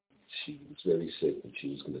she was very sick and she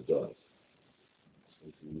was going to die. So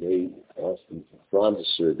he asked him to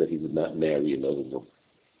promise her that he would not marry another woman.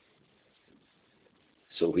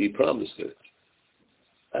 So he promised her.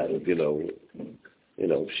 Out of,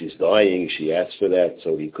 she's dying, she asked for that,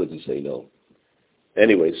 so he couldn't say no.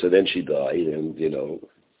 Anyway, so then she died, and,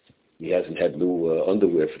 he hasn't had new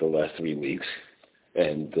underwear for the last 3 weeks,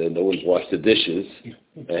 and no one's washed the dishes,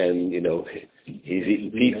 and, he's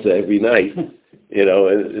eating pizza every night,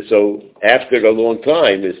 and so after a long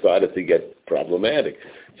time, it started to get problematic.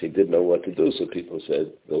 She didn't know what to do, so people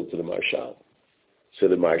said, go to the Marshal. So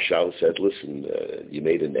the Marshal said, listen, you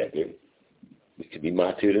made a neder. You can be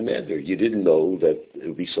matir the neder. You didn't know that it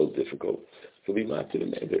would be so difficult. So be matir the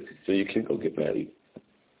neder. So you can go get married.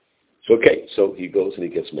 So okay, so he goes and he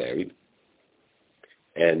gets married.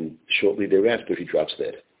 And shortly thereafter, he drops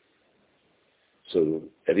dead. So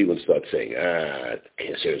everyone starts saying,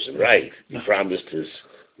 cancer isn't right. He promised his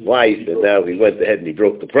wife, and now he went ahead and he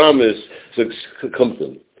broke the promise. So it comes to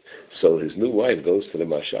him. So his new wife goes to the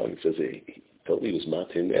Marshal and says, he told me he was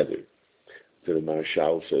matir neder. So the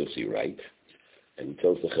Marshal says, you're right. And he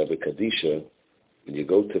tells the Chaver Kadisha, when you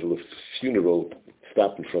go to the funeral,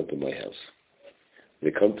 stop in front of my house.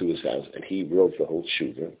 They come to his house, and he wrote the whole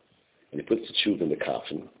tshuva, and he puts the tshuva in the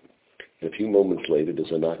coffin. And a few moments later,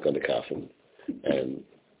 there's a knock on the coffin, and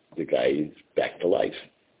the guy is back to life.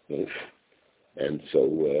 Right? And so,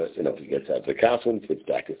 he gets out of the coffin, puts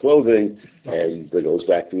back his clothing, and goes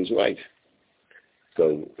back to his wife.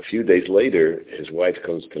 So a few days later, his wife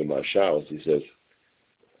comes to the Marshal, and he says,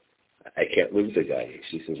 I can't live with the guy.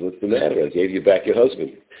 She says, what's the matter? I gave you back your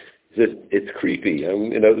husband. He says, it's creepy.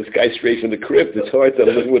 This guy's straight from the crypt. It's hard to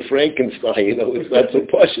live with Frankenstein. It's not so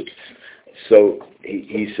posh. So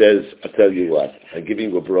he says, I'll tell you what. I'm giving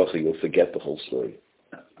you a bracha. You'll forget the whole story.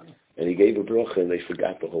 And he gave a bracha, and they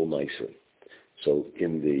forgot the whole nicer. So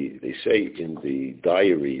they say in the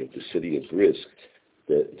diary of the city of Brisk,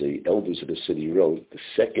 the elders of the city wrote, the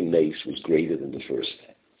second nace was greater than the first.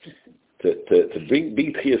 To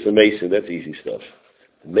be Tchias Mason, that's easy stuff.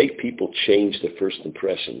 To make people change their first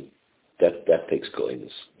impression, that takes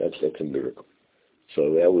kindness. That's a miracle.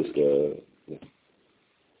 So that was the...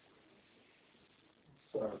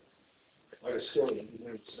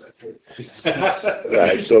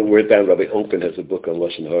 Right, so we're down, Rabbi Open has a book on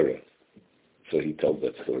Lashon Hara. So he tells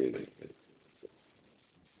that story.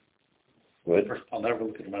 What? I'll never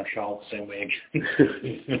look at Marshal the same way again.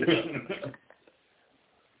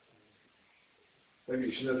 Maybe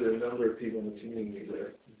you should know there are a number of people in the community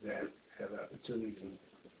that have opportunities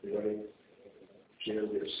in learning, share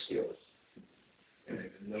their skills. And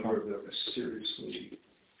a number of them are seriously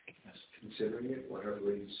considering it whenever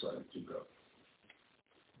they decide to go.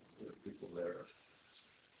 There are people there,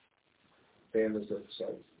 families that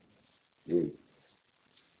decide.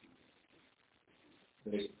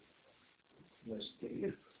 Nice to meet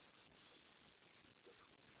you.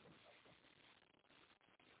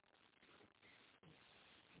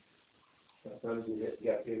 Sometimes you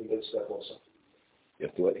have to hear the good stuff also. You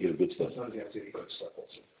have to what? Hear the good stuff? Sometimes you have to hear the good stuff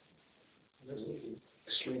also. It's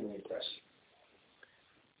extremely impressive.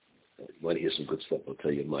 You want to hear some good stuff? I'll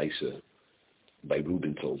tell you, Maisa, by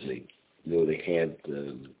Reuben told me. They had,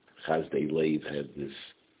 Chazdei Lev had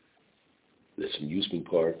this amusement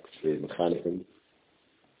park for Mechanikim.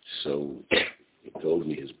 So he told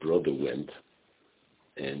me his brother went,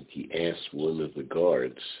 and he asked one of the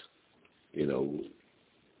guards,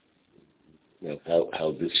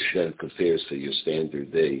 how this compares to your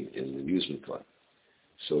standard day in the amusement park.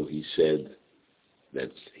 So he said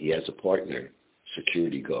that he has a partner,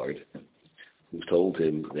 security guard, who told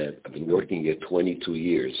him that I've been working here 22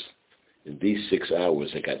 years. In these 6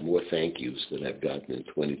 hours, I got more thank yous than I've gotten in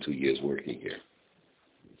 22 years working here.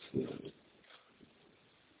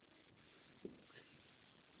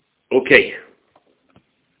 Okay.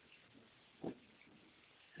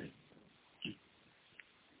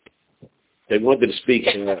 I wanted to speak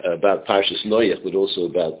about Parshas Noach, but also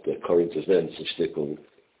about the current events of Shtickle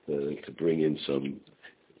to bring in some.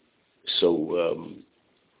 So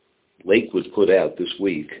Lakewood put out this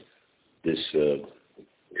week this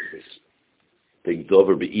big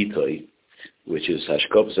Dover Be'itoi, which is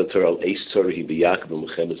Hashkop Zatar al Eis Tzorhi B'Yaakov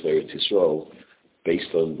Mechemes Eretz Yisrael,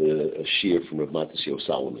 based on the shir from Rav Matisyahu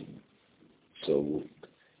Solomon. So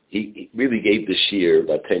he really gave the shir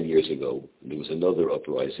about 10 years ago. There was another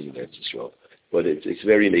uprising in Eretz Yisrael. But it's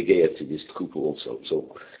very negayah to this kupa also.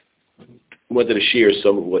 So I wanted to share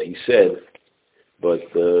some of what he said, but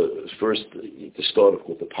first to start off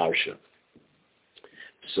with the Parsha.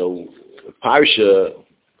 So Parsha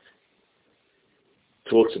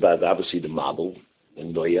talks about obviously the Mabul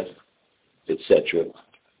and Noach, etc.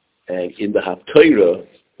 And in the Haftarah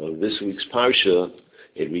of this week's Parsha,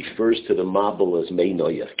 it refers to the Mabul as Mei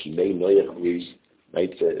Noach. Ki Mei Noach is,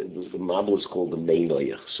 right, the Mabul is called the Mei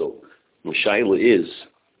Noach. So, Moshaila is,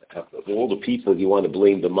 of all the people you want to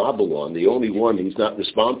blame the Mabul on, the only one who's not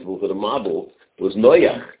responsible for the Mabul was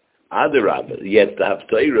Noach. Adarabah. Yet the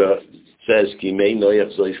Haftarah says, Ki Mei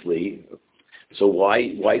Noach Zoisli. So why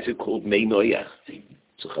is it called Mei Noach?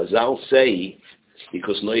 So Chazal say,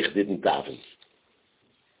 because Noach didn't daven.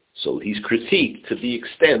 So he's critiqued to the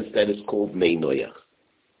extent that it's called Mei Noach.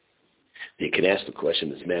 You can ask the question,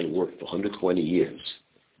 this man worked for 120 years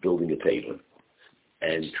building a table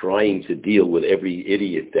and trying to deal with every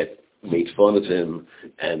idiot that made fun of him,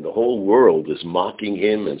 and the whole world is mocking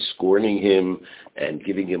him and scorning him and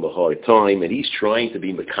giving him a hard time, and he's trying to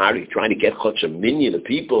be Makari, trying to get such a minion of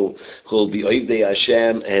people who'll be Oivdei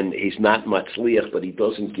Hashem, and he's not Matzliach, but he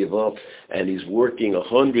doesn't give up, and he's working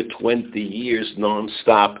 120 years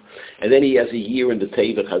non-stop, and then he has a year in the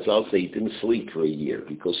Teva. Chazal say he didn't sleep for a year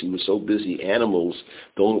because he was so busy. Animals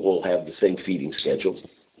don't all have the same feeding schedule.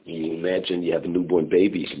 You imagine you have a newborn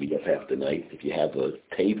baby, you can be up half the night. If you have a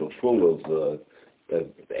table full of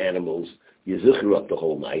animals, you zikr up the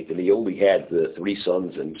whole night. And he only had the 3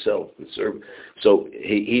 sons himself to serve. So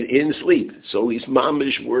he didn't sleep. So he's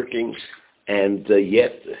mamish working, and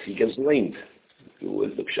yet he gets blamed.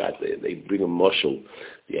 With the pshat, they bring a mushal.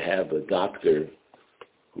 You have a doctor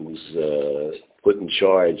who's put in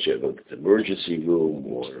charge of an emergency room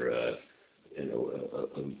or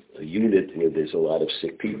a unit where there's a lot of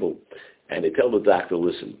sick people, and they tell the doctor,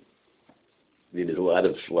 listen, there's a lot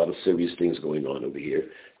of serious things going on over here.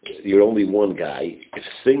 You're only one guy. If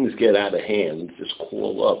things get out of hand, just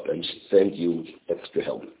call up and send you extra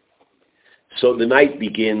help. So the night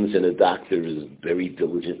begins, and the doctor is very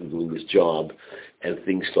diligent in doing his job, and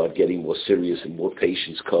things start getting more serious, and more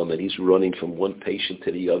patients come, and he's running from one patient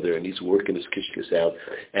to the other, and he's working his kishkas out,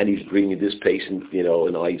 and he's bringing this patient,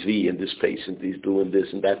 an IV, and this patient, he's doing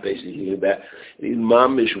this, and that patient, he's doing that. And his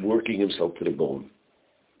mom is working himself to the bone.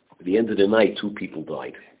 At the end of the night, 2 people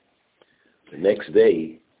died. The next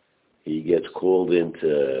day, he gets called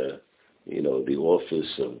into, the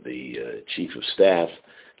office of the chief of staff,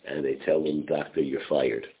 and they tell him, doctor, you're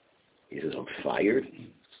fired. He says, I'm fired?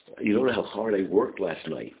 You don't know how hard I worked last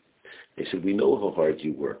night. They said, we know how hard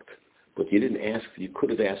you worked, but you didn't ask. You could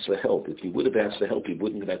have asked for help. If you would have asked for help, you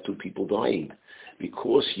wouldn't have had 2 people dying.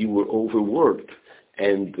 Because you were overworked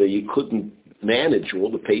and you couldn't manage all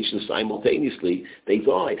the patients simultaneously, they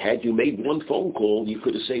died. Had you made one phone call, you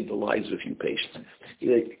could have saved the lives of a few patients.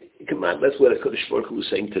 Come on, that's what HaKadosh Baruch Hu was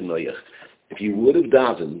saying to Noach. If you would have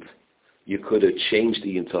davened, you could have changed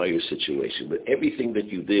the entire situation. But everything that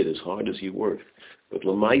you did, as hard as you worked, but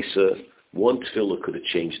Lamaisa, one tefillah could have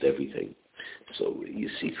changed everything. So you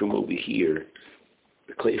see from over here,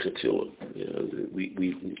 the Klei Tefillah,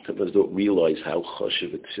 we sometimes don't realize how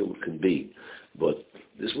chashuv a tefillah can be. But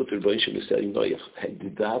this is what the Rebbe is telling Noach. Had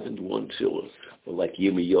you davened one tefillah, or like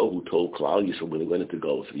Yirmiyahu told Klal Yisrael when they went into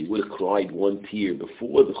Golus, if you would have cried one tear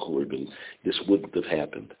before the Churban, this wouldn't have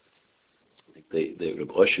happened. The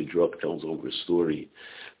Rebbe Usher Druck tells over a story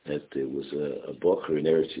that there was a bocher in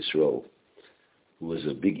Eretz Yisrael who was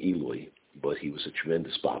a big Eloi, but he was a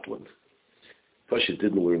tremendous Botland. Pasha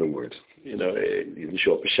didn't learn a word. He didn't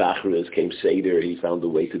show up a Shacharis, came Seder, he found a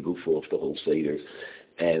way to goof off the whole Seder.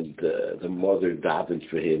 And the mother davened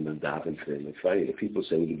for him. And finally the people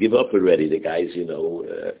saying, you give up already. The guy's, he's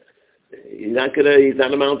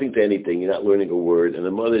not amounting to anything. You're not learning a word. And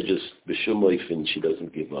the mother just, b'shumoifin, she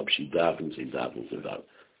doesn't give up. She davens.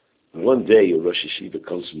 And one day, a Rosh Yeshiva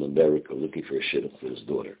comes from America looking for a shidduch for his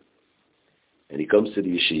daughter. And he comes to the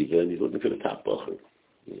yeshiva, and he's looking for the top bacher.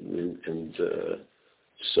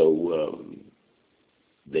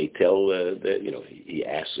 They tell that, he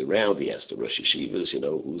asks around, he asks the Rosh Yeshivas,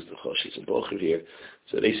 who's the Chashis and Bacher here.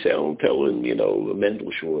 So they tell him,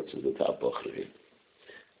 Mendel Schwartz is the top Bacher here.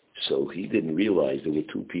 So he didn't realize there were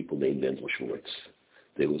 2 people named Mendel Schwartz.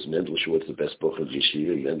 There was Mendel Schwartz, the best Bacher of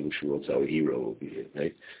Yeshiva, and Mendel Schwartz, our hero over here,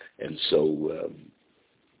 right? And so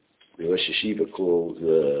the Rosh Yeshiva called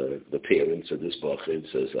the parents of this Bacher and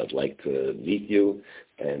says, I'd like to meet you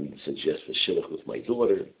and suggest a shidduch with my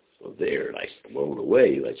daughter. So they're blown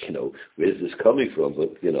away, where's this coming from?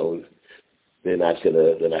 But they're not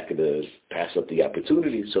gonna pass up the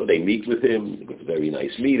opportunity. So they meet with him. It was a very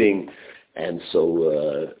nice meeting, and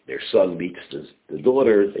so their son meets the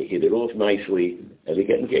daughter. They hit it off nicely, and they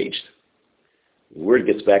get engaged. The word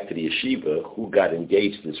gets back to the yeshiva. Who got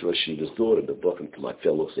engaged? This Rosh Yeshiva's daughter. The Bacher Kamat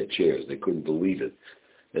fell off their chairs. They couldn't believe it.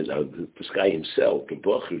 And this guy himself, the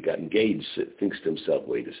Bacher, got engaged. Thinks to himself,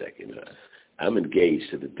 wait a second. I'm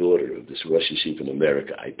engaged to the daughter of this Rosh Yeshiva in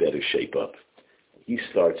America. I better shape up. He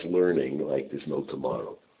starts learning like there's no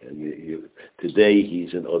tomorrow. And today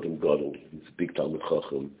he's an Adam Gadol. He's a big Talmud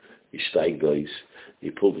Chacham. He steiged.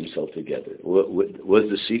 He pulled himself together. What was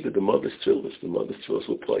the secret? The mother's tefillos. The mother's tefillos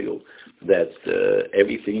will tell you that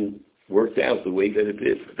everything worked out the way that it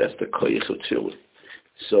did. That's the koyach of tefillah.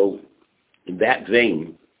 So, in that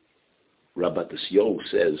vein, Rabbi Yosef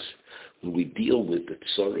says, when we deal with the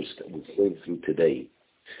tsaros that we're going through today,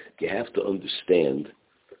 you have to understand,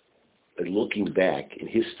 looking back in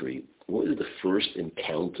history, what was the first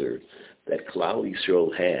encounter that Klal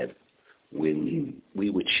Yisrael had when we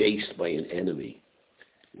were chased by an enemy?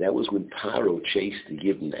 That was when Paro chased the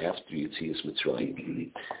Yidden after Yetzias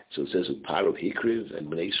Mitzrayim. So it says that Paro hikriv, and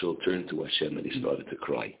Bnei Yisrael turned to Hashem and he started to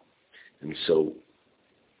cry. And so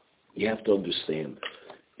you have to understand,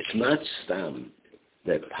 it's not stam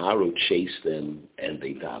that Paro chased them and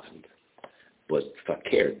they davened. But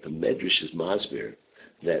Fakir, the Medrash is masbir,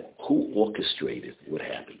 that who orchestrated what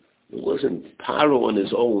happened. It wasn't, Paro on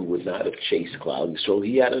his own would not have chased Klal Yisrael.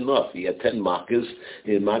 He had enough. He had 10 makkahs,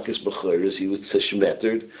 he had makkahs b'choros, he was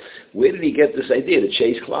teshmettered. Where did he get this idea to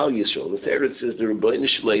chase Klal Yisrael? The Torah says the Rebbeinu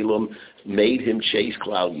Shleilam made him chase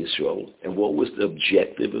Klal Yisrael. And what was the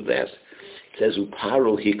objective of that? It says,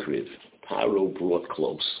 Paro hikriv. Paro brought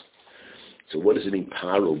close. So what does it mean,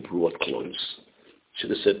 Paro brought close?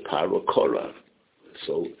 Should have said Paro korav.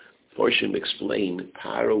 So Parshim explained,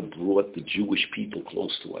 Paro brought the Jewish people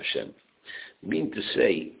close to Hashem. Meaning to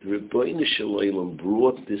say, the Rebbeinu Shleilam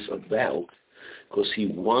brought this about because he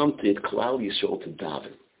wanted Klal Yisrael to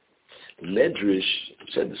daven. The Medrash,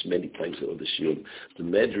 I've said this many times on the Shiur, the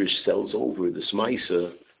Medrash sells over this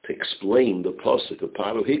Maisa to explain the pasuk of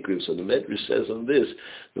Paro Hikriv. So the Medrash says on this,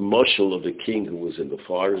 the mashal of the king who was in the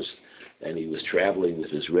forest, and he was traveling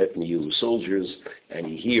with his retinue of soldiers, and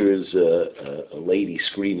he hears a lady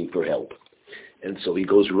screaming for help. And so he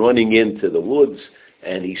goes running into the woods,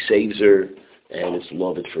 and he saves her, and it's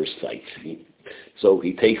love at first sight. So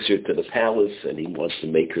he takes her to the palace, and he wants to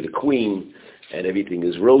make her the queen, and everything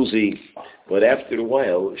is rosy. But after a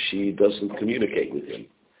while, she doesn't communicate with him.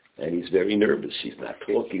 And he's very nervous. She's not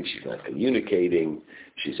talking, she's not communicating,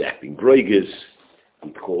 she's acting groigus. He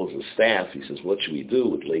calls the staff. He says, what should we do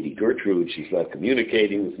with Lady Gertrude? She's not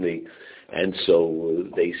communicating with me. And so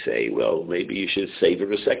they say, well, maybe you should save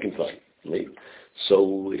her a second time. Right?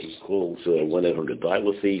 So he calls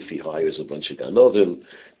 1-800-dial thief. He hires a bunch of ganovim,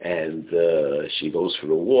 and she goes for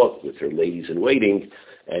a walk with her ladies-in-waiting,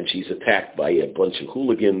 and she's attacked by a bunch of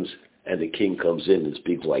hooligans, and the king comes in his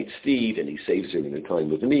big white steed, and he saves her in a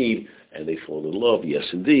time of need, and they fall in love, yes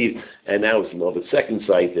indeed, and now it's love at second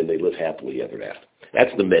sight, and they live happily ever after.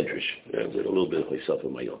 That's the Medrash. With a little bit of myself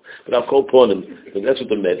on my own. But I'll call upon him, and that's what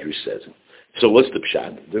the Medrash says. So what's the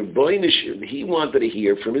pshat? The Boinish, he wanted to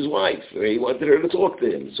hear from his wife. He wanted her to talk to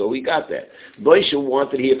him, so he got that. Boinish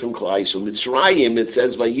wanted to hear from Klai. So Mitzrayim, it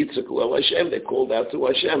says, Vayitzaku el Hashem, they called out to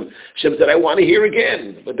Hashem. Hashem said, I want to hear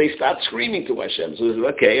again. But they stopped screaming to Hashem. So he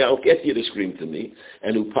said, okay, I'll get you to scream to me.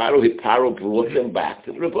 And Paro brought them back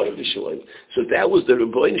to the Rebbeinu Shalom. So that was the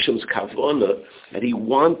Rebbeinu Shalom's kavanah, and he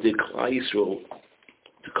wanted Klai Yisrael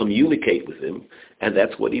to communicate with him, and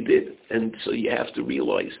that's what he did. And so you have to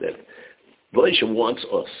realize that Hashem wants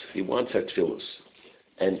us. He wants our tefillos.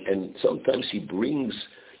 And sometimes he brings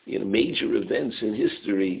major events in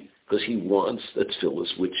history because he wants the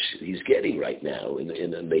tefillos, which he's getting right now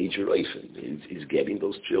in a major oifen. He's getting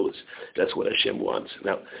those tefillos. That's what Hashem wants.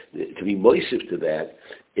 Now, to be moisif to that,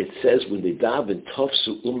 it says when they daven,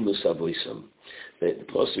 tafsu umnus avoisam. The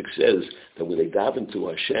pasuk says that when they daven to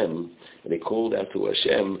Hashem and they called out to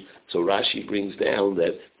Hashem, so Rashi brings down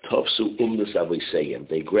that tafsu umnus avoisayim.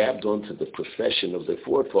 They grabbed onto the profession of their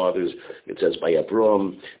forefathers. It says by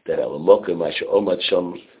Abraham that alamokim asher omad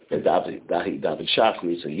sham David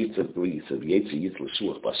Shachris and Yitzhak breathes of Yetzi Yitzhak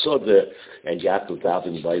Suach Basoda and Yaakov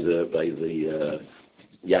daven by the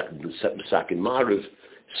Yaakov Sakin Mariv.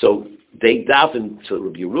 So they daven to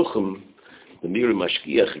Rabbi Yerucham. The Miri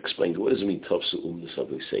Mashkiach explained, what does it mean, Tafsu Umnus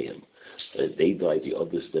Avoisayim? They died, the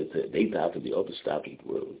others, they davened, the others davened.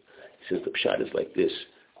 Well, he says the pshat is like this.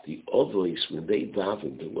 The others, when they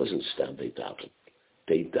davened, it wasn't stand they davened.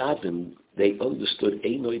 They davened, they understood,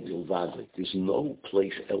 Einoi Dilvadlik. There's no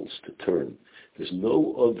place else to turn. There's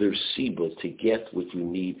no other siba to get what you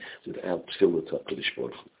need without Tfilah HaKadosh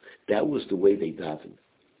Baruch Hu. That was the way they davened.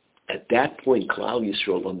 At that point, Klal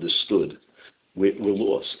Yisrael understood we're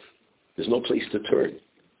lost. There's no place to turn.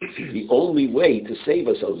 The only way to save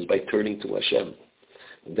ourselves is by turning to Hashem.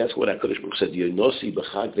 And that's what HaKadosh Baruch said, Yonosi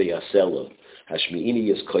b'chag ve'yasela, hashmi'ini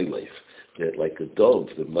yes koilev. that like a dove,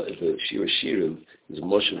 the Shira Shirim is a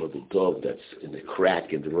motion of the dove that's in the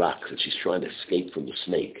crack in the rocks, and she's trying to escape from the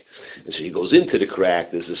snake. And so she goes into the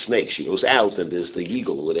crack, there's a snake. She goes out, and there's the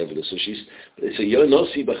eagle or whatever. So she's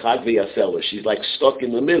like stuck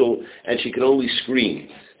in the middle, and she can only scream.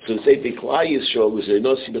 So say Klai shows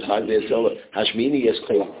Hashmini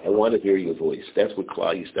I want to hear your voice. That's what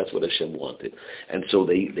Klai, that's what Hashem wanted. And so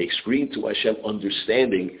they screamed to Hashem,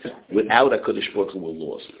 understanding without HaKadosh Baruch Hu were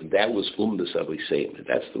lost. And that was Umdas Avisayim.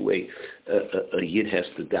 That's the way a Yid has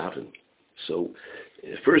to daven. So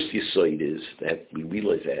first Yisoid is that we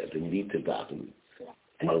realize that the need to daven.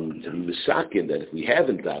 And to be misakin that if we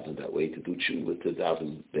haven't davened that way, to do tshuva, to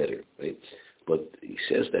daven better, right? But he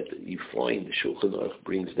says that you find the Shulchan Aruch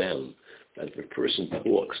brings down that if a person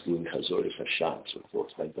talks doing Chazoros Hashatz or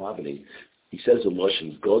talks by davening, he says the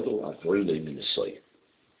Lashon Godol Avonim in the Soy.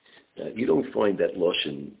 You don't find that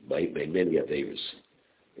Lashon by many Averis.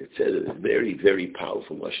 It's a very, very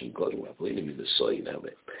powerful Lashon Godol Avonim in the Soy.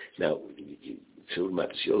 Now, Children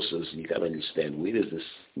Matisyo says you got to understand where does this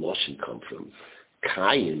Lashon come from?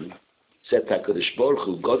 Kayin said HaKadosh Baruch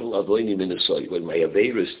Hu, Godel Avonim in the soil. When my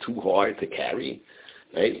Aveira is too hard to carry,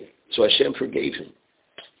 right? So Hashem forgave him.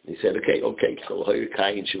 He said, okay, so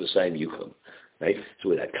Kain Shivasayim you come. Right?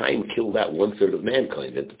 So that Kain killed out 1/3 of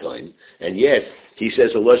mankind at the time, and yet he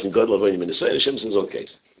says Allah and Godel Avonim in the soil. Hashem says, okay,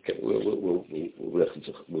 we'll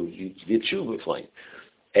get you, we're fine.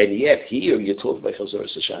 And yet here you talk about Chazar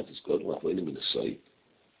Sashat, it's Godel Avonim in the soil.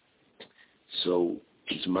 So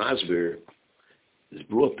it's Masber. It's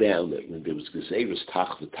brought down that when there was Gezeirus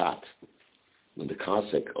Tach V'Tat, when the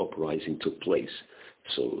Cossack uprising took place,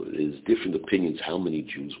 so there's different opinions how many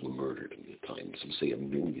Jews were murdered at the time. Some say 1.5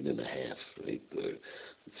 million, right?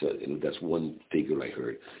 That's one figure I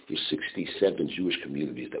heard. There's 67 Jewish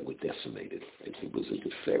communities that were decimated. Right? It was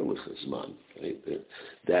a Geferlich Zman. Right?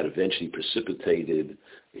 That eventually precipitated,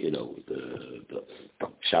 the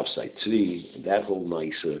Shabsai Tzvi, and that whole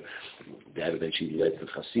Maisa, that eventually led to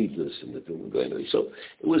Hasidus and the Vilna. So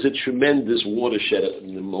it was a tremendous watershed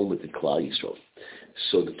in the moment in Klal Yisrael.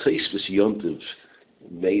 So the Tosfos Yontiv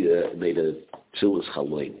made a Tzilas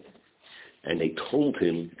Chalain, and they told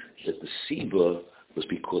him that the Siba was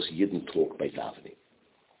because he didn't talk by davening.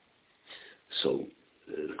 So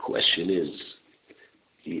the question is,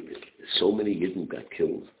 so many Yidden got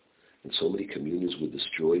killed, and so many communities were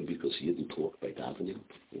destroyed because he didn't talk by davening.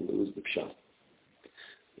 And it was the Pshat.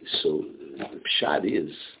 So the Pshat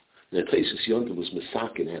is, the Tosfos Yontiv was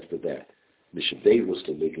Mesakin after that. Mishavei was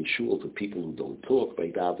to making sure for people who don't talk by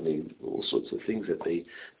davening, all sorts of things that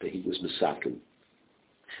he was Mesakin.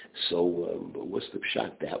 So, but what's the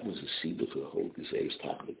Pshat? That was a Siba for the whole Gezeirus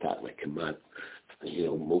Tach V'Tat, like Kamat.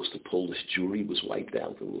 Most of the Polish Jewry was wiped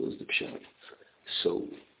out, and what was the Pshat? So,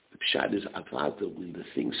 the Pshat is Avada, when the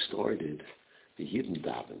thing started, the Yidden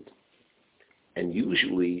davened. And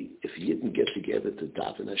usually, if Yidden get together to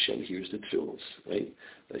daven, Hashem hears the tefillos, right?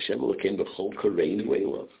 Hashem Elokeinu b'chol kareinu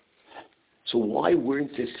v'elav. So why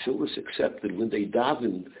weren't the tefillos accepted when they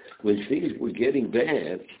davened, when things were getting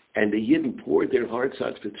bad, and the Yidden poured their hearts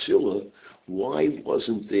out for tefillah? Why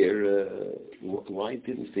wasn't there? Why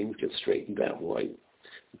didn't things get straightened out? Why?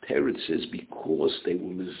 The Torah says because they were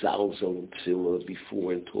mezalzel in tefillah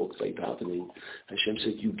before and talked by davening. Hashem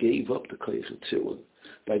said you gave up the koyach of tefillah.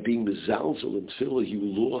 By being mezalzel in tefillah, you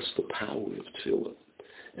lost the power of tefillah,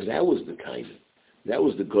 and that was the kind of. That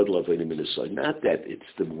was the Godel Avonim in the soil. Not that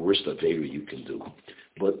it's the worst Aveira you can do,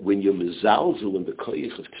 but when you're mezalzel in the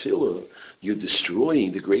koyach of tefillah, you're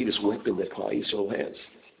destroying the greatest weapon that Klal Yisrael has.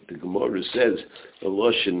 The Gemara says a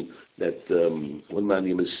lashon that one man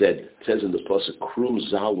said in the pasuk Krum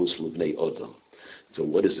Zalus L'Bnei Adam. So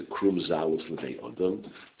what is a Krum Zalus L'Bnei Adam?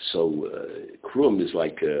 So Krum is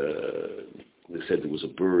like they said there was a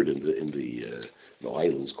bird in the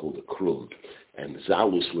islands called a Krum. And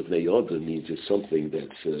Zalus L'Bnei Adam means it's something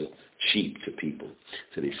that's cheap to people.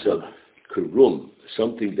 So they said, Kurum,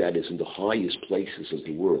 something that is in the highest places of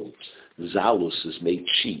the world. Zalus is made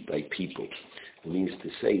cheap by people. It means to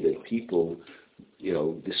say that people,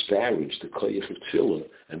 disparage the koyach of tefillah,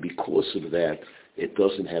 and because of that, it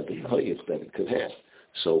doesn't have the koyach that it could have.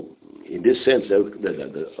 So, in this sense,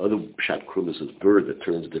 the other pshat krum is a bird that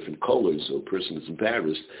turns different colors, so a person is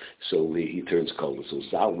embarrassed, so he turns colors. So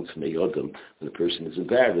zalus meyodam, when a person is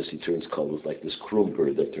embarrassed, he turns colors like this krum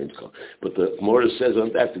bird that turns colors. But the Gemara says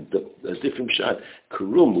on that, a different pshat,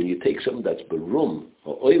 krum, when you take something that's barum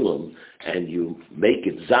or oilam, and you make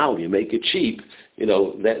it zal, you make it cheap,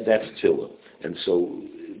 that's tefillah. And so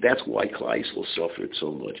that's why Klal Yisrael suffered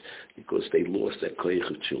so much, because they lost that koyach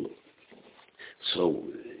of tefillah. So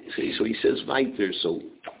he says weiter. So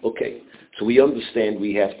okay. So we understand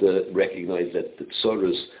we have to recognize that the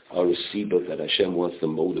tzoros are a siba that Hashem wants to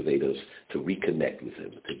motivate us to reconnect with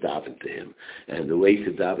Him, to daven to Him. And the way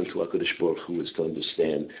to daven to HaKadosh Baruch Hu is to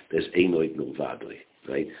understand there's einoid milvadoi,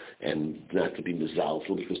 right? And not to be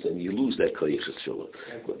mizalful, because then you lose that koyach tefillah.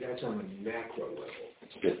 That's on a macro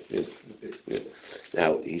level. Yeah.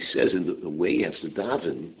 Now, he says in the way he has to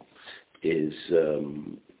daven is...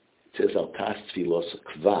 it says, Al tas tfilos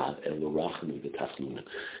kva el l'rachanu v'tachnuna.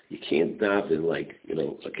 You can't daven like,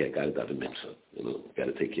 okay, I got to daven mincha, got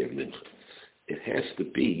to take care of mincha. It has to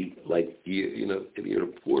be like, if you're a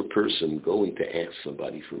poor person going to ask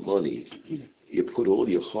somebody for money, you put all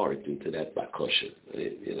your heart into that bakosha.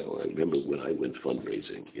 I remember when I went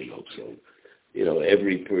fundraising, so...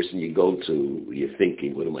 every person you go to, you're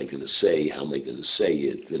thinking, what am I going to say? How am I going to say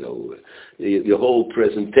it? Your whole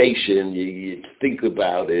presentation, you think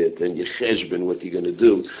about it, and you cheshbon what you're going to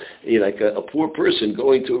do. You're like a poor person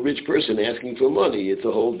going to a rich person asking for money. It's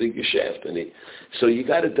a whole big geschäft. So you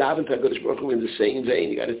got to daven to HaKadosh Baruch Hu in the same vein.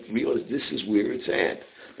 You got to realize this is where it's at.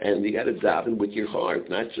 And you got to daven with your heart,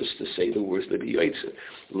 not just to say the words that be yotzei.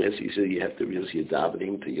 Unless he said you have to realize you're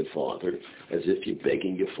davening to your Father as if you're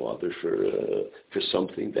begging your Father for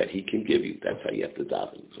something that He can give you. That's how you have to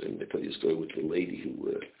daven. And I tell you a story with the lady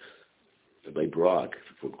who, by Brock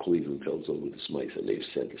from Cleveland, tells over this mice. I may have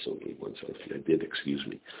said this over once. I did, excuse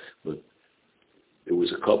me. But there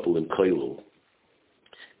was a couple in Kailo,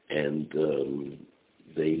 and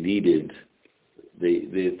they needed...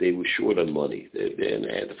 They were short on money.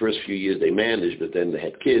 And the first few years they managed, but then they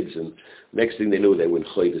had kids, and next thing they knew, they were in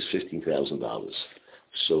chayvus $15,000.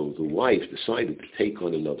 So the wife decided to take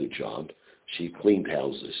on another job. She cleaned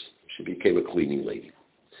houses. She became a cleaning lady.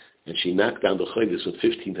 And she knocked down the chayvus from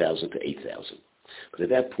 $15,000 to $8,000. But at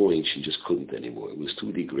that point, she just couldn't anymore. It was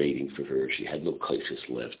too degrading for her. She had no kaiches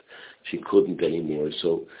left. She couldn't anymore.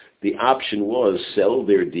 So the option was sell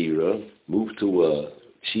their dira, move to a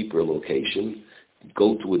cheaper location,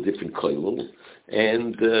 go to a different koilel,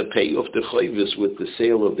 and pay off the chayvus with the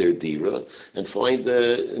sale of their dira, and find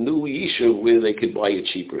a new yishuv where they could buy a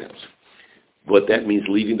cheaper house. But that means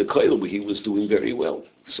leaving the koilel where he was doing very well.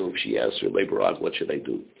 So she asked her, Barak, what should I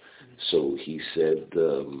do? So he said,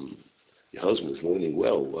 your husband is learning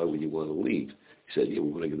well. Why would you want to leave? He said, yeah,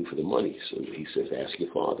 what are you going to do for the money? So he says, ask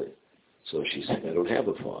your father. So she said, I don't have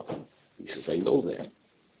a father. He says, I know that.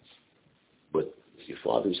 But your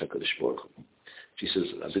father is HaKadosh Baruch Hu. She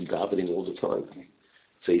says, I've been davening all the time.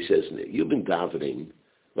 So he says, you've been davening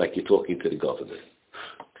like you're talking to the governor.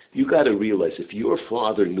 You got to realize if your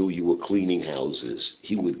father knew you were cleaning houses,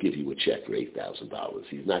 he would give you a check for $8,000.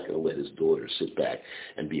 He's not going to let his daughter sit back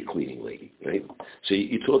and be a cleaning lady, right? So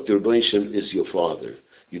you talk to Rabbi Shem is your father.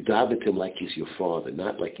 You daven to him like he's your father,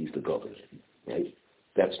 not like he's the governor, right?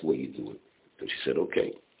 That's the way you do it. So she said,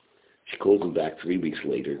 okay. She called him back 3 weeks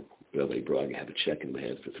later. Rabbi Braga had a check in my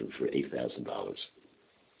hand for $8,000.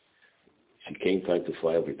 She came time to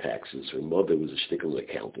file her taxes. Her mother was a stickler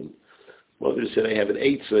accountant. Mother said, I have an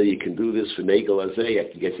 8, so you can do this for Nagel Azay. I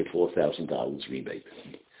can get you $4,000 rebate.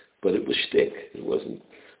 But it was shtick. It wasn't.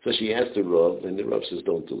 So she asked the Rav, and the Rav says,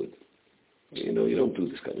 don't do it. You don't do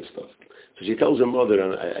this kind of stuff. So she tells her mother,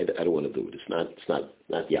 I don't want to do it. It's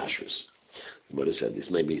not Yashrus. The mother said, this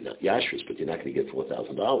may be not Yashrus, but you're not going to get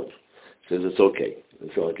 $4,000. Says it's okay.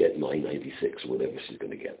 So I'll get $996 or whatever she's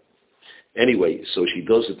going to get. Anyway, so she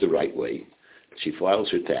does it the right way. She files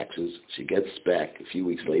her taxes. She gets back a few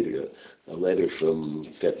weeks later a letter from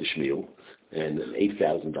Feta Shmuel and an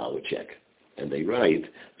 $8,000 check. And they write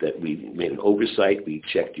that we made an oversight. We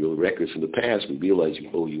checked your records from the past. We realized we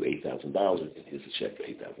owe you $8,000. Here's a check for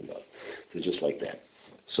 $8,000. So just like that.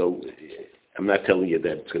 So I'm not telling you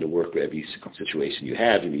that it's going to work for every situation you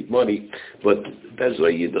have. You need money, but that's why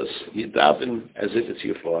you daven as if it's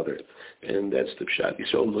your father, and that's the pshat.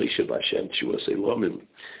 Yisrael Moshe B'Hashem Tshuva Seilomim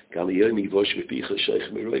Galiyom Yivosh V'Picha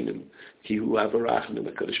Sheich Meroimim Ki Hu Avarachnim.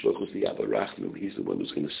 HaKadosh Baruch Hu is the Avarachnim. He's the one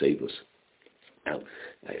who's going to save us. Now,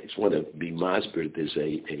 I just want to be masber. There's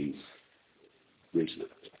a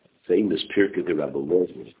famous Pirkei de Rabbi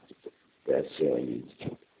Lozer. That's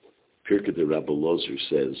Pirkei de Rabbi Lozer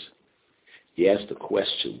says. He asked a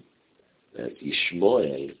question that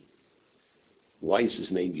Yishmael, why is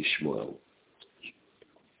his name Yishmael?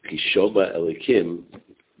 Kishoba Elikim,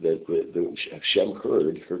 that Hashem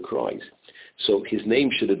heard her cries. So his name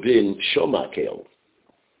should have been Shomakel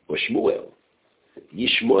or Shmuel.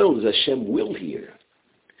 Yishmael is Hashem will hear.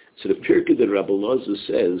 So the Pirkei that Rabbi Lozer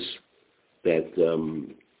says that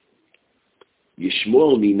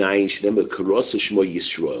Yishmael minayin shnema karosa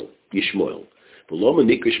Yishmael. It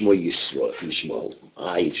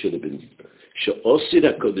should have been she'osid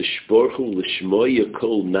HaKadosh Baruch Hu l'shmoya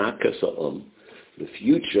kol nakas ha'am. The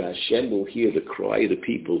future, Hashem will hear the cry of the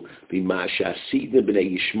people, b'ma she'asidna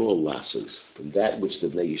b'nei Yishmael lasos, from that which the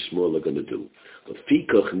b'nei Yishmael are going to do.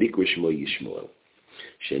 V'fikach nikra shmo Yishmael.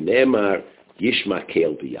 She'nemar Yishma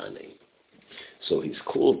Kel b'yanei. So he's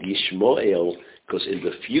called Yishmael because in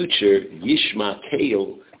the future, Yishma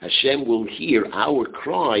Kel, Hashem will hear our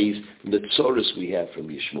cries and the tzoros we have from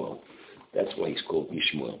Yishmael. That's why he's called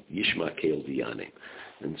Yishmael. Yishma Kel b'yanei.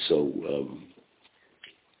 And so,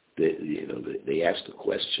 they asked the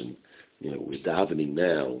question, we're davening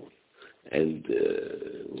now, and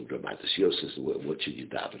Rabbi Tasio says, what should you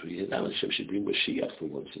daven? Hashem should bring Mashiach for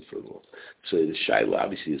once and for all. So the Shiloh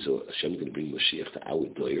obviously is Hashem going to bring Mashiach to our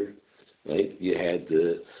doyer, right? You had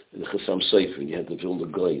the Chassam Sofer, and you had the Vilna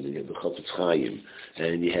Gaon, and you had the Chafetz Chaim,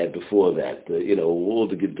 and you had before that, all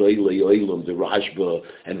the Gedolei Olam, the Rashba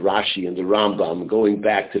and Rashi and the Rambam, going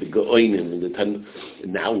back to the Gaonim and the Tan.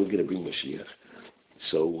 And now we're going to bring Mashiach.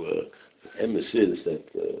 So, emes is that,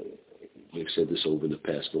 we've said this over in the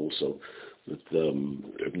past also, that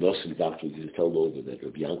Reb Nosson Doctor used to tell over that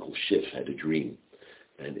Reb Yankel Schiff had a dream.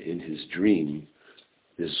 And in his dream,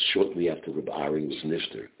 this is shortly after Reb Aaron was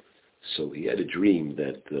nifter. So he had a dream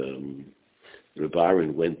that Reb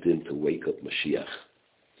Aaron went in to wake up Mashiach,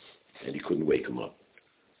 and he couldn't wake him up.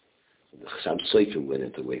 Chassam Sofer went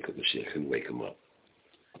in to wake up Mashiach, couldn't wake him up.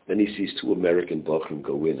 Then he sees two American Bachrim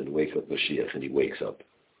go in and wake up Mashiach, and he wakes up.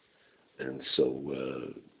 And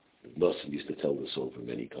so Nosson used to tell this over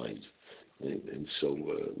many times. And so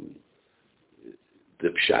the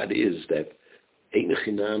pshat is that Ein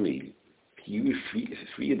Chinami,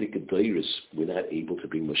 free of the Gedeiros, we're not able to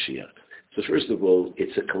bring Mashiach. So first of all,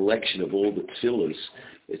 it's a collection of all the tefillas.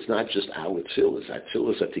 It's not just our tefillas. Our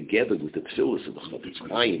tefillas are together with the tefillas of the Chafetz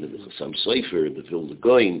Chaim and the Chassam Sofer and the Vilna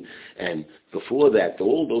Gaon. And before that,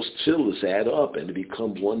 all those tefillas add up and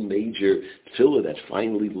become one major tefillah that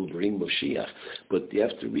finally will bring Mashiach. But you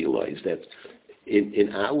have to realize that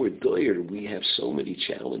in our doyer, we have so many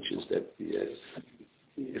challenges that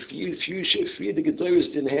if the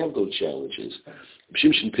Gedoros didn't have those challenges.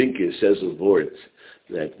 Shimshon Pincus says of Vort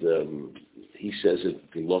that he says it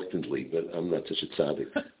reluctantly, but I'm not such a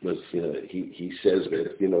tzaddik. But he says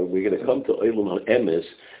that we're going to come to Olam HaEmes,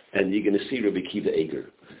 and you're going to see Rabbi Akiva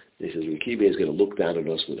Eiger. He says Rabbi Akiva is going to look down at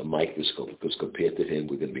us with a microscope because compared to him,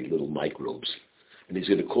 we're going to be little microbes. And he's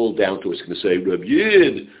going to call down to us and say, Rabbi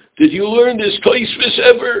Yid, did you learn this Tosfos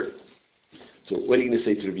ever? So what are you going to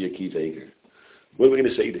say to Rabbi Akiva Eiger? What are we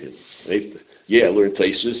going to say to him? Right? Yeah, I learned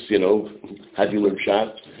Tosfos, how do you learn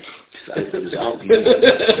Pshat?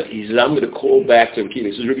 He says, I'm going to call back to Rabbi Akiva.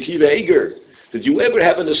 He says, Rabbi Akiva Eiger, did you ever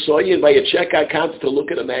have a Nisayon by a checkout counter to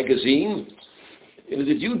look at a magazine?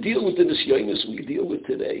 Did you deal with the Nisyonos we deal with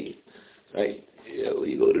today? Right?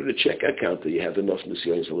 You go to the checkout counter, you have enough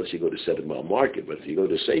Nisyonos unless you go to 7 Mile Market. But if you go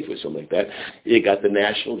to Safe or something like that, you got the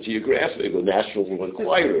National Geographic or National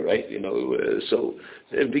Enquirer, right? So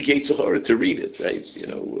it begins hard to read it, right?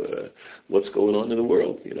 What's going on in the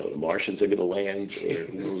world? The Martians are going to land,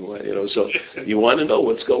 or, so you want to know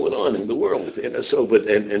what's going on in the world. So, but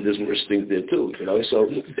and there's worse things there too. So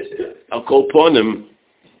I'll call upon him.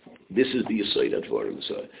 This is the Yesod Advarim.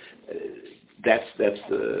 So that's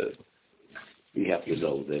the. We have to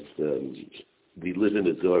know that we live in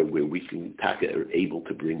a door where we are able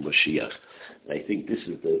to bring Mashiach. And I think this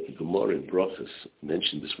is the Gemara in Brachos,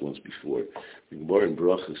 mentioned this once before. The Gemara in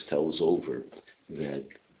Brachos tells over that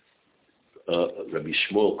Rabbi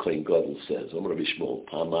Shmuel Kohen Gadol says, Rabbi Shmuel,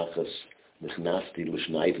 Pamachas nechnasti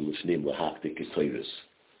l'shnayv l'fnim l'haktik k'toyres.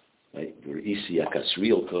 Right? And he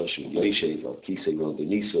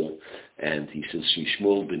says,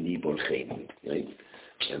 Shmuel b'ni borchein. Right?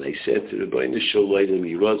 And I said to the Rebbeinu Shalom,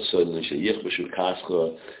 Yirodson, and Sheyich B'Shul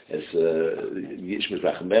Kascha, as Yishmit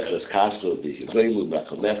Rachamecha, as Kascha, V'Yivreimu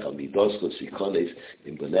Rachamecha, Midoscha, Sikones,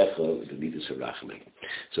 in Benecha, V'Midas HaRachmei.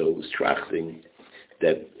 So it was trachting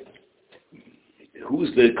that,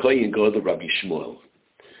 who's the Kohen God of Rabbi Shmuel?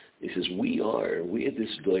 He says, we are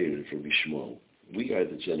this doyer of Rabbi Shmuel. We are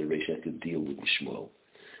the generation that could deal with Shmuel.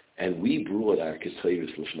 And we brought our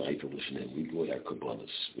Ketayris L'Shnayv L'Shnem. We brought our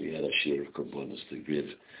Korbanos. We had a share of Korbanos to give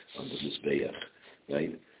on the Mizbeach,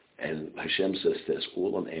 right? And Hashem says to us,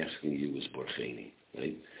 all I'm asking you is Borcheni,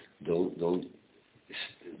 right? Don't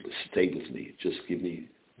stay with me. Just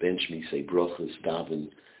bench me, say brachas, daven,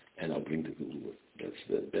 and I'll bring the Geulah.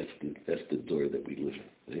 That's the door that we live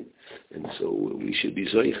in, right? And so we should be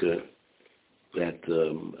zoicha that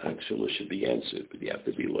our tefillah should be answered, but you have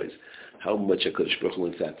to realize how much HaKadosh Baruch Hu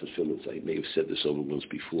wants that tefillah. I may have said this over once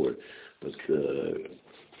before, but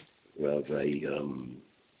Rabbi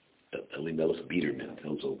Elimelech Biederman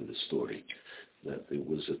tells over the story that there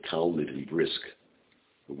was a Talmud in Brisk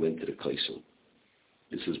who went to the Kaisel.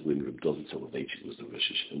 This is when Reb David Soloveitchik was the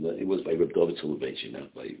Rosh Hashanah. And it was by Reb David Soloveitchik,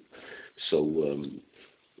 not by... So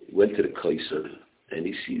he went to the Kaisel, and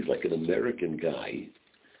he sees like an American guy,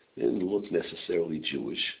 didn't look necessarily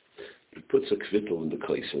Jewish. He puts a kvittel in the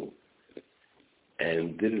Kaisel,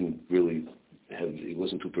 and didn't really he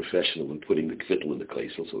wasn't too professional in putting the kvittel in the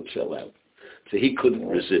Kaisel, so it fell out. So he couldn't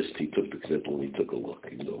resist. He took the kvittel and he took a look,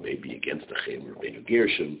 even though maybe against the Chem or Benu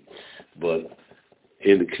Gershom. But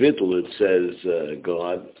in the kvittel it says,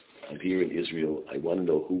 God, I'm here in Israel. I want to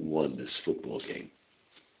know who won this football game.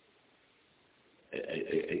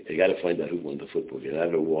 I got to find out who won the football game. I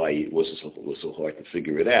don't know why it was so hard to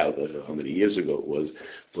figure it out. I don't know how many years ago it was.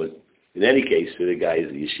 But in any case, the guy is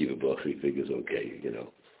the yeshiva boss. He figures, okay,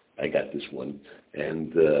 I got this one.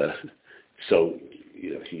 And so,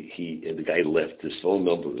 he and the guy left his phone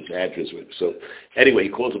number, his address. So anyway, he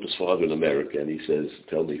calls up his father in America and he says,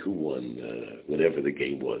 tell me who won whatever the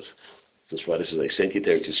game was. So his father says, I sent you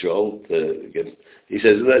there to Israel. He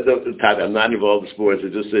says, no, Todd, I'm not involved in sports. I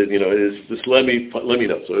just said, just let me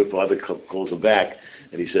know. So his father calls him back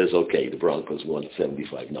and he says, okay, the Broncos won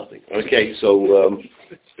 75-0. Okay, so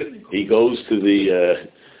he goes to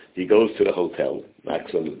the hotel,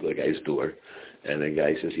 knocks on the guy's door. And the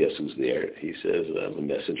guy says, yes, who's there? He says, I'm a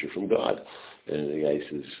messenger from God. And the guy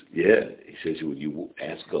says, yeah. He says, would you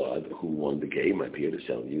ask God who won the game? I'm here to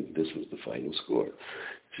tell you this was the final score.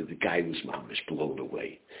 So the guy was mamish blown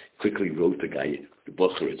away. Quickly wrote the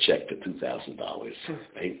Bucher a check for $2,000.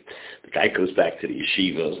 Right? The guy goes back to the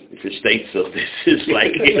yeshiva. If it states so, this is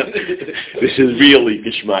like, this is really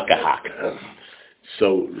Gishmak HaHak.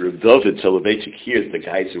 So Reb David Soloveitchik hears the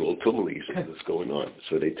guys are all tumuli. He says, what's going on?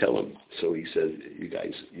 So they tell him. So he says, you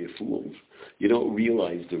guys, you're fools. You don't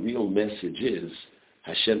realize the real message is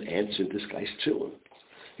Hashem answered this guy's tefillah.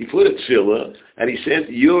 He put a tefillah, and he said,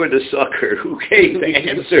 you're the sucker who came to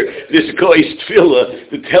answer this guy's tefillah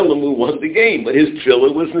to tell him who won the game. But his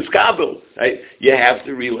tefillah was niskabel. Right? You have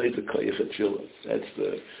to realize the koyach tefillah.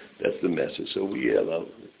 That's the message. So we have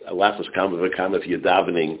a lot of kama if you're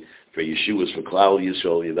davening for Yeshua's, for Klal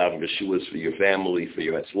Yisrael, you're davening for Yeshua's, for your family, for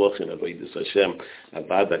your hatzloch, and avodas Hashem.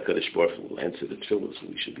 Abad HaKadosh Baruch Hu will answer the tefillah. So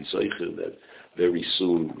we should be zeicher that very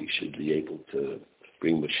soon we should be able to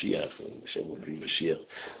bring Mashiach, and Hashem will bring Mashiach,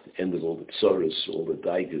 the end of all the tzaras, all the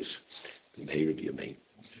daigas, and Meir B'Yamein.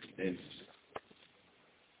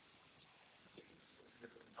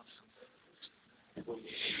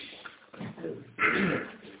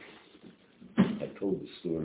 I told the story.